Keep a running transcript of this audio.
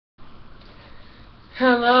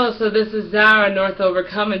Hello, so this is Zara, Northover,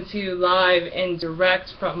 coming to you live and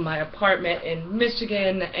direct from my apartment in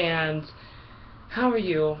Michigan. And how are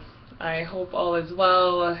you? I hope all is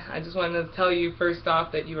well. I just wanted to tell you first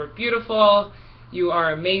off that you are beautiful, you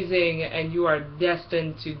are amazing, and you are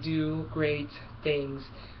destined to do great things.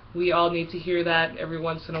 We all need to hear that every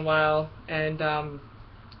once in a while, and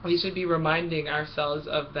we should be reminding ourselves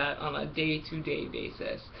of that on a day-to-day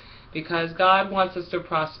basis. Because God wants us to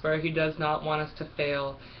prosper. He does not want us to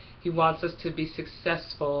fail. He wants us to be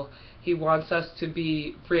successful. He wants us to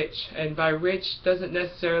be rich. And by rich doesn't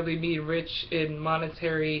necessarily mean rich in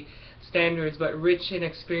monetary standards, but rich in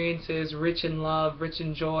experiences, rich in love, rich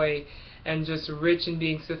in joy, and just rich in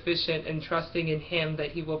being sufficient and trusting in Him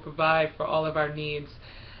that He will provide for all of our needs.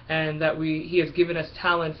 And that He has given us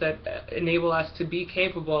talents that enable us to be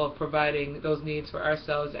capable of providing those needs for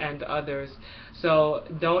ourselves and others. So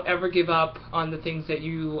don't ever give up on the things that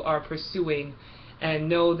you are pursuing, and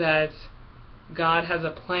know that God has a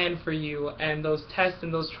plan for you, and those tests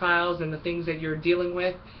and those trials and the things that you're dealing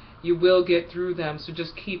with, you will get through them. So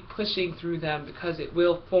just keep pushing through them, because it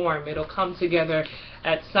will form. It'll come together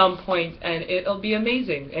at some point, and it'll be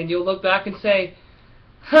amazing. And you'll look back and say,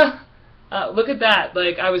 huh, look at that.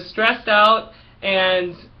 Like, I was stressed out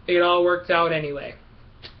and it all worked out anyway.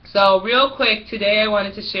 So real quick, today I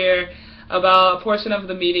wanted to share about a portion of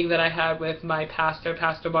the meeting that I had with my pastor,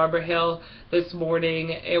 Pastor Barbara Hill, this morning.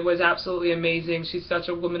 It was absolutely amazing. She's such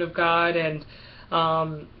a woman of God, and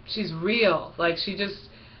she's real. Like, she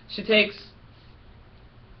takes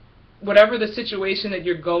whatever the situation that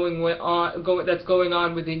you're that's going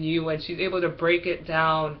on within you, and she's able to break it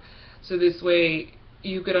down so this way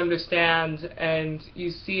you could understand and you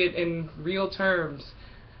see it in real terms,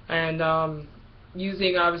 and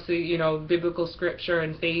using, obviously, biblical scripture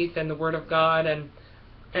and faith and the Word of God, and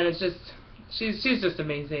it's just, she's just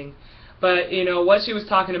amazing. But what she was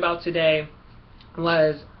talking about today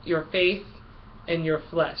was your faith and your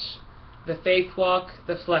flesh, the faith walk,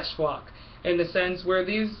 the flesh walk, in the sense where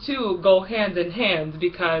these two go hand in hand,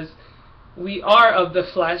 because we are of the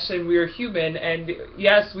flesh and we are human, and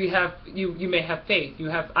yes, we have, you may have faith,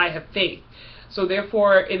 I have faith. So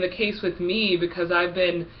therefore, in the case with me, because I've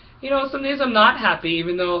been, some days I'm not happy,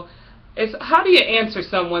 even though it's, how do you answer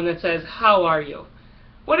someone that says, how are you?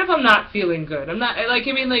 What if I'm not feeling good? I'm not,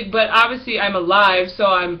 but obviously I'm alive, so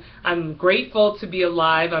I'm grateful to be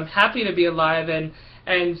alive, I'm happy to be alive, and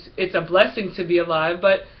it's a blessing to be alive,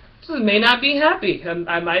 but just may not be happy.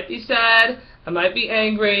 I might be sad, I might be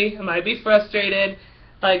angry, I might be frustrated.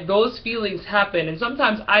 Like, those feelings happen, and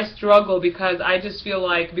sometimes I struggle because I just feel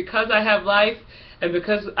like, because I have life and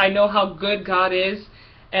because I know how good God is,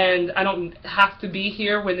 and I don't have to be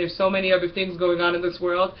here when there's so many other things going on in this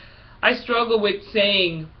world, I struggle with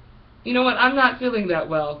saying, you know what, I'm not feeling that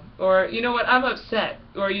well, or you know what, I'm upset,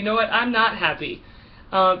 or you know what, I'm not happy,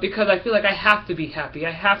 because I feel like I have to be happy.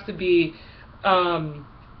 I have to be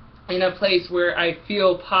in a place where I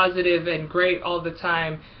feel positive and great all the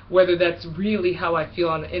time, whether that's really how I feel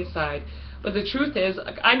on the inside. But the truth is,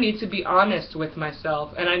 I need to be honest with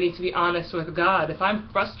myself, and I need to be honest with God. If I'm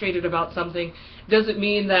frustrated about something, it doesn't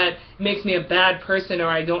mean that it makes me a bad person, or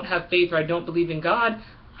I don't have faith, or I don't believe in God.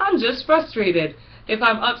 I'm just frustrated. If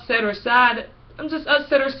I'm upset or sad, I'm just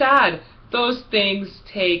upset or sad. Those things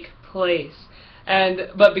take place.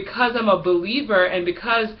 But because I'm a believer, and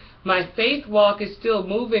because my faith walk is still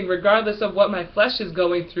moving regardless of what my flesh is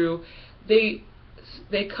going through, they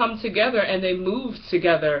come together and they move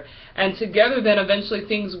together, and together then eventually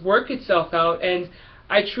things work itself out, and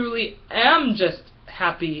I truly am just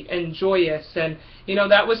happy and joyous. And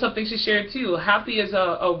that was something she shared too. Happy is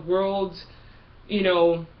a world,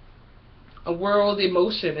 a world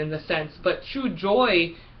emotion in the sense, but true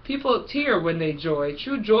joy, people tear when they joy.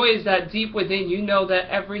 True joy is that deep within you know that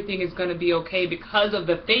everything is going to be okay because of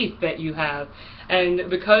the faith that you have, and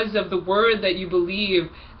because of the word that you believe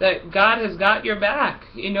that God has got your back.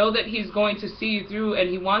 You know that He's going to see you through, and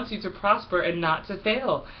He wants you to prosper and not to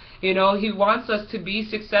fail. He wants us to be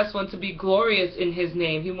successful and to be glorious in His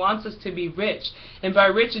name. He wants us to be rich. And by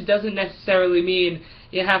rich, it doesn't necessarily mean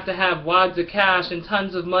you have to have wads of cash and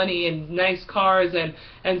tons of money and nice cars and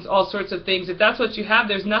all sorts of things. If that's what you have,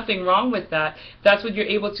 there's nothing wrong with that. If that's what you're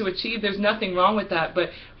able to achieve, there's nothing wrong with that. But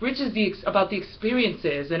rich is about the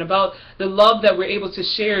experiences, and about the love that we're able to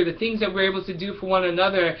share, the things that we're able to do for one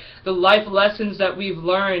another, the life lessons that we've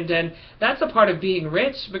learned. And that's a part of being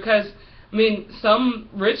rich, because some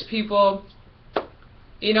rich people,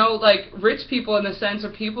 rich people in the sense are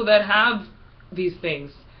people that have these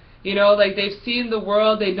things. They've seen the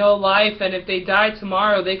world, they know life, and if they die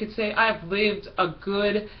tomorrow, they could say, I've lived a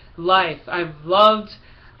good life. I've loved,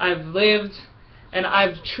 I've lived, and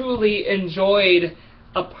I've truly enjoyed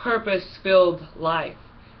a purpose-filled life.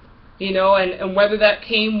 You know, and whether that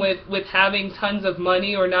came with having tons of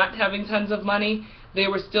money or not having tons of money, they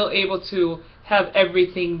were still able to have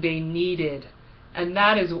everything they needed. And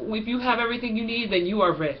that is, if you have everything you need, then you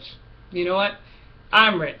are rich. You know what?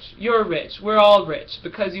 I'm rich. You're rich. We're all rich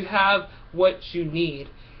because you have what you need.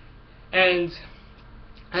 And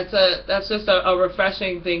that's just a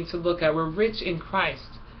refreshing thing to look at. We're rich in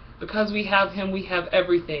Christ. Because we have Him, we have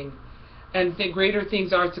everything. And the greater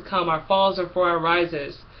things are to come. Our falls are for our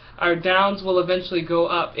rises. Our downs will eventually go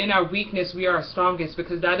up. In our weakness, we are our strongest,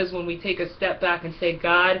 because that is when we take a step back and say,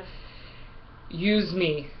 God, use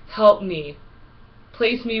me, help me,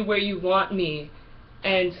 place me where you want me,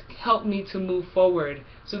 and help me to move forward.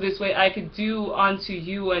 So this way I could do unto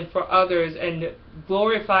you and for others and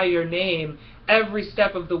glorify your name every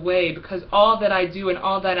step of the way, because all that I do and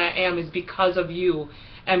all that I am is because of you.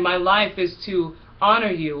 And my life is to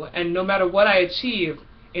honor you, and no matter what I achieve,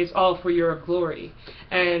 it's all for your glory.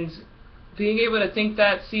 And being able to think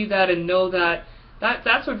that, see that, and know that,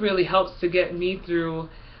 that's what really helps to get me through.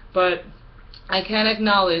 But I can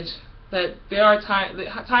acknowledge that there are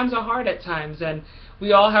times are hard at times, and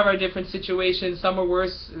we all have our different situations. Some are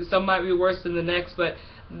worse, some might be worse than the next, but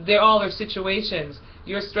they're all their situations.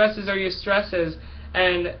 Your stresses are your stresses,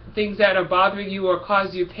 and things that are bothering you or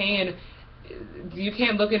cause you pain, you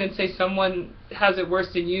can't look at it and say someone has it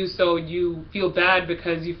worse than you, so you feel bad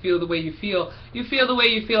because you feel the way you feel. You feel the way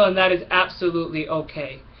you feel, and that is absolutely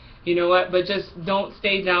okay. You know what? But just don't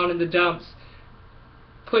stay down in the dumps.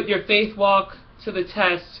 Put your faith walk to the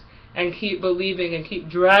test and keep believing and keep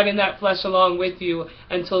dragging that flesh along with you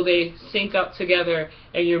until they sync up together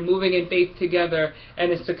and you're moving in faith together.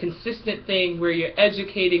 And it's a consistent thing where you're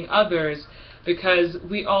educating others, because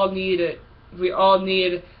we all need it. We all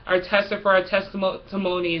need our tester for our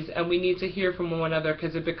testimonies, and we need to hear from one another,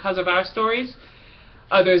 because of our stories,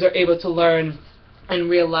 others are able to learn and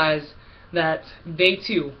realize that they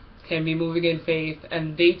too can be moving in faith,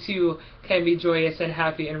 and they too can be joyous and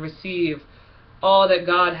happy and receive all that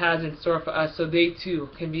God has in store for us, so they too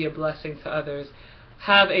can be a blessing to others.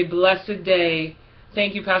 Have a blessed day.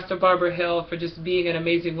 Thank you, Pastor Barbara Hill, for just being an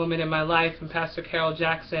amazing woman in my life, and Pastor Carol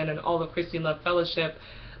Jackson and all of Christian Love Fellowship.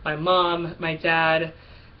 My mom, my dad,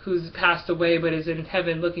 who's passed away but is in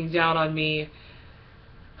heaven looking down on me,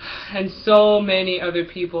 and so many other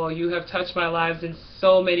people. You have touched my lives in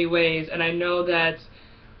so many ways, and I know that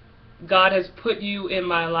God has put you in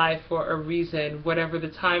my life for a reason, whatever the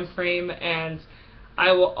time frame, and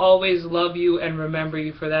I will always love you and remember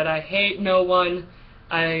you for that. I hate no one.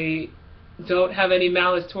 I don't have any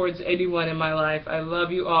malice towards anyone in my life. I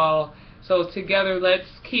love you all. So together, let's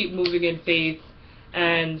keep moving in faith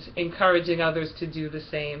and encouraging others to do the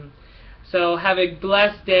same. So have a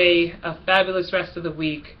blessed day, a fabulous rest of the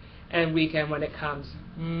week and weekend when it comes.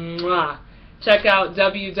 Mwah. Check out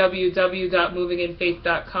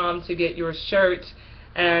www.movinginfaith.com to get your shirt,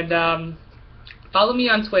 and follow me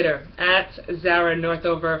on Twitter at Zara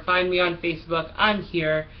Northover. Find me on Facebook. I'm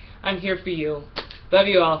here. I'm here for you. Love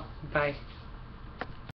you all. Bye.